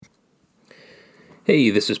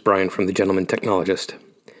Hey, this is Brian from The Gentleman Technologist.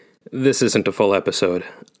 This isn't a full episode.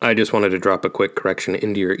 I just wanted to drop a quick correction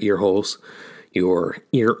into your ear holes, your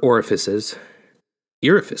ear orifices.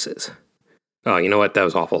 Orifices? Oh, you know what? That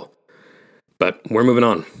was awful. But we're moving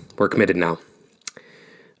on. We're committed now.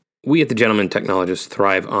 We at The Gentleman Technologist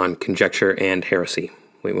thrive on conjecture and heresy.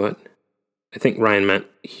 Wait, what? I think Ryan meant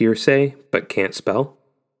hearsay, but can't spell?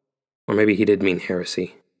 Or maybe he did mean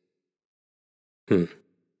heresy.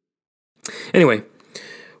 Anyway,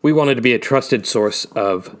 we wanted to be a trusted source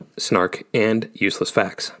of snark and useless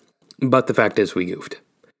facts. But the fact is we goofed.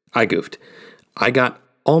 I goofed. I got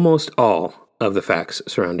almost all of the facts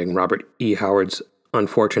surrounding Robert E. Howard's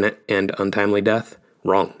unfortunate and untimely death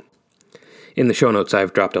wrong. In the show notes,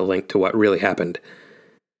 I've dropped a link to what really happened.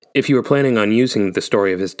 If you were planning on using the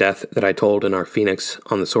story of his death that I told in our Phoenix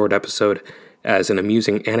on the Sword episode as an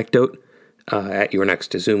amusing anecdote at your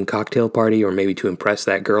next Zoom cocktail party, or maybe to impress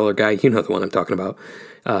that girl or guy, you know the one I'm talking about,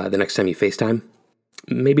 the next time you FaceTime,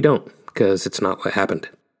 maybe don't, because it's not what happened.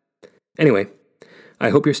 Anyway, I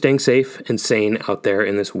hope you're staying safe and sane out there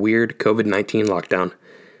in this weird COVID-19 lockdown.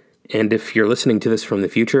 And if you're listening to this from the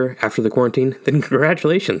future after the quarantine, then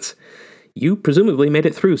congratulations. You presumably made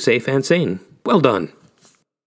it through safe and sane. Well done.